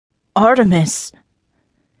Artemis!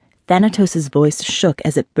 Thanatos' voice shook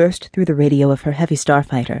as it burst through the radio of her heavy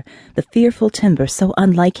starfighter, the fearful timbre so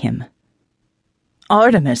unlike him.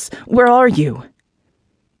 Artemis, where are you?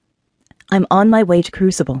 I'm on my way to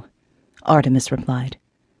Crucible, Artemis replied.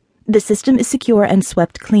 The system is secure and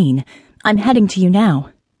swept clean. I'm heading to you now.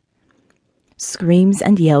 Screams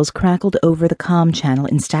and yells crackled over the comm channel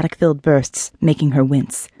in static-filled bursts, making her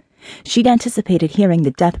wince. She'd anticipated hearing the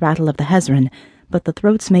death rattle of the Hezron, but the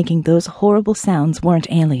throats making those horrible sounds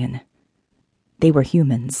weren't alien. They were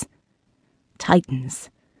humans. Titans.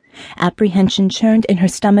 Apprehension churned in her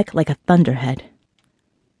stomach like a thunderhead.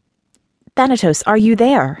 Thanatos, are you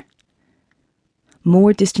there?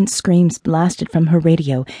 More distant screams blasted from her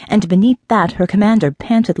radio, and beneath that her commander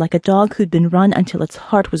panted like a dog who'd been run until its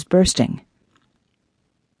heart was bursting.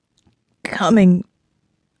 Coming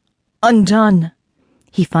undone,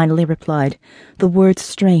 he finally replied, the words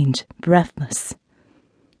strained, breathless.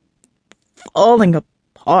 Falling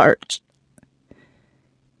apart.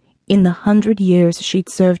 In the 100 years she'd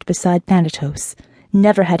served beside Thanatos,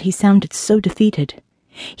 never had he sounded so defeated.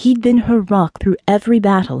 He'd been her rock through every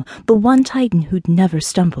battle, the one Titan who'd never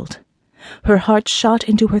stumbled. Her heart shot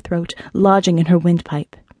into her throat, lodging in her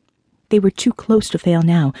windpipe. They were too close to fail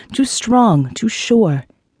now, too strong, too sure.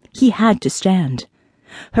 He had to stand.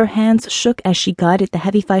 Her hands shook as she guided the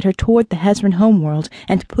heavy fighter toward the Hezron homeworld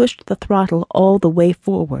and pushed the throttle all the way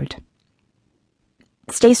forward.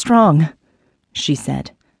 Stay strong, she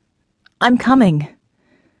said. I'm coming.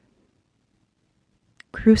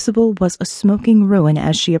 Crucible was a smoking ruin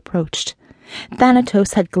as she approached.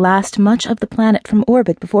 Thanatos had glassed much of the planet from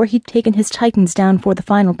orbit before he'd taken his Titans down for the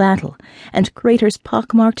final battle, and craters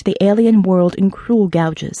pockmarked the alien world in cruel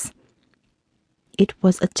gouges. It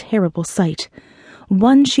was a terrible sight,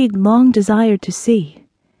 one she'd long desired to see.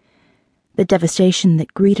 The devastation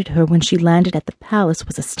that greeted her when she landed at the palace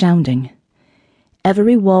was astounding.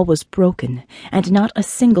 Every wall was broken, and not a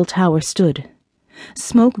single tower stood.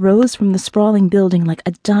 Smoke rose from the sprawling building like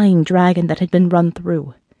a dying dragon that had been run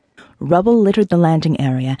through. Rubble littered the landing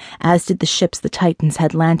area, as did the ships the Titans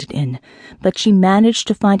had landed in, but she managed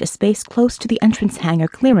to find a space close to the entrance hangar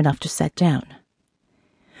clear enough to set down.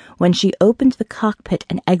 When she opened the cockpit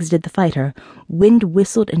and exited the fighter, wind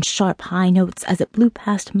whistled in sharp high notes as it blew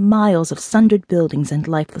past miles of sundered buildings and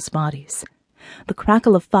lifeless bodies. The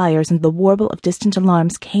crackle of fires and the warble of distant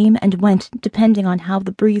alarms came and went depending on how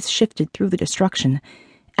the breeze shifted through the destruction,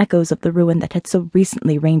 echoes of the ruin that had so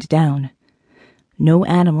recently rained down. No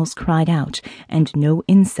animals cried out, and no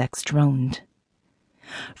insects droned.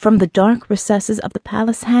 From the dark recesses of the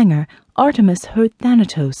palace hangar, Artemis heard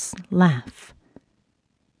Thanatos laugh.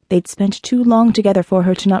 They'd spent too long together for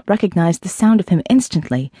her to not recognize the sound of him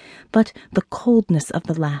instantly, but the coldness of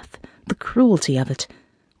the laugh, the cruelty of it,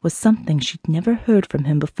 was something she'd never heard from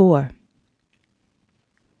him before.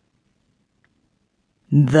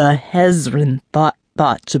 The Hezron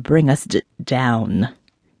thought to bring us down,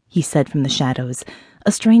 he said from the shadows,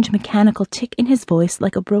 a strange mechanical tick in his voice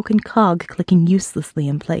like a broken cog clicking uselessly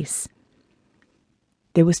in place.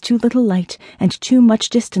 There was too little light and too much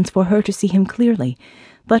distance for her to see him clearly,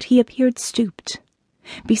 but he appeared stooped.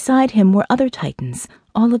 Beside him were other Titans,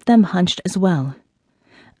 all of them hunched as well.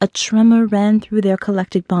 A tremor ran through their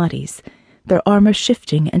collected bodies, their armor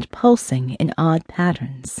shifting and pulsing in odd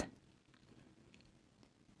patterns.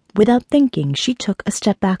 Without thinking, she took a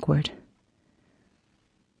step backward.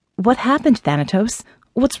 What happened, Thanatos?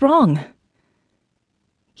 What's wrong?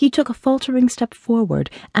 He took a faltering step forward,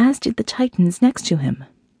 as did the Titans next to him.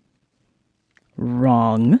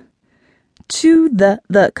 Wrong? To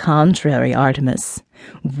the contrary, Artemis.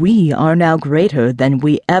 We are now greater than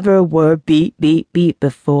we ever were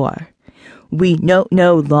before. We no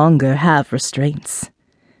longer have restraints.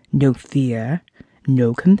 No fear,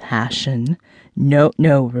 no compassion, no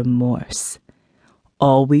remorse.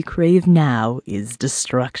 All we crave now is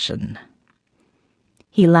destruction.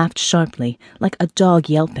 He laughed sharply, like a dog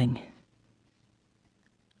yelping.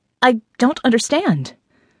 I don't understand.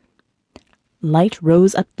 Light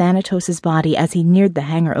rose up Thanatos' body as he neared the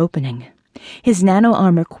hangar opening. His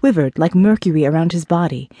nano-armor quivered like mercury around his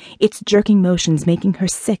body, its jerking motions making her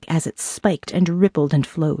sick as it spiked and rippled and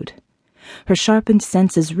flowed. Her sharpened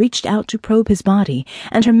senses reached out to probe his body,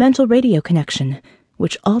 and her mental radio connection,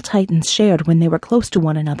 which all Titans shared when they were close to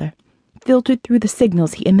one another, filtered through the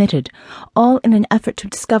signals he emitted, all in an effort to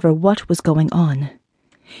discover what was going on.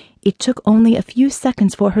 It took only a few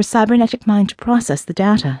seconds for her cybernetic mind to process the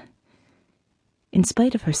data. In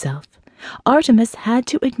spite of herself, Artemis had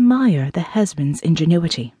to admire the Hezron's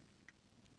ingenuity.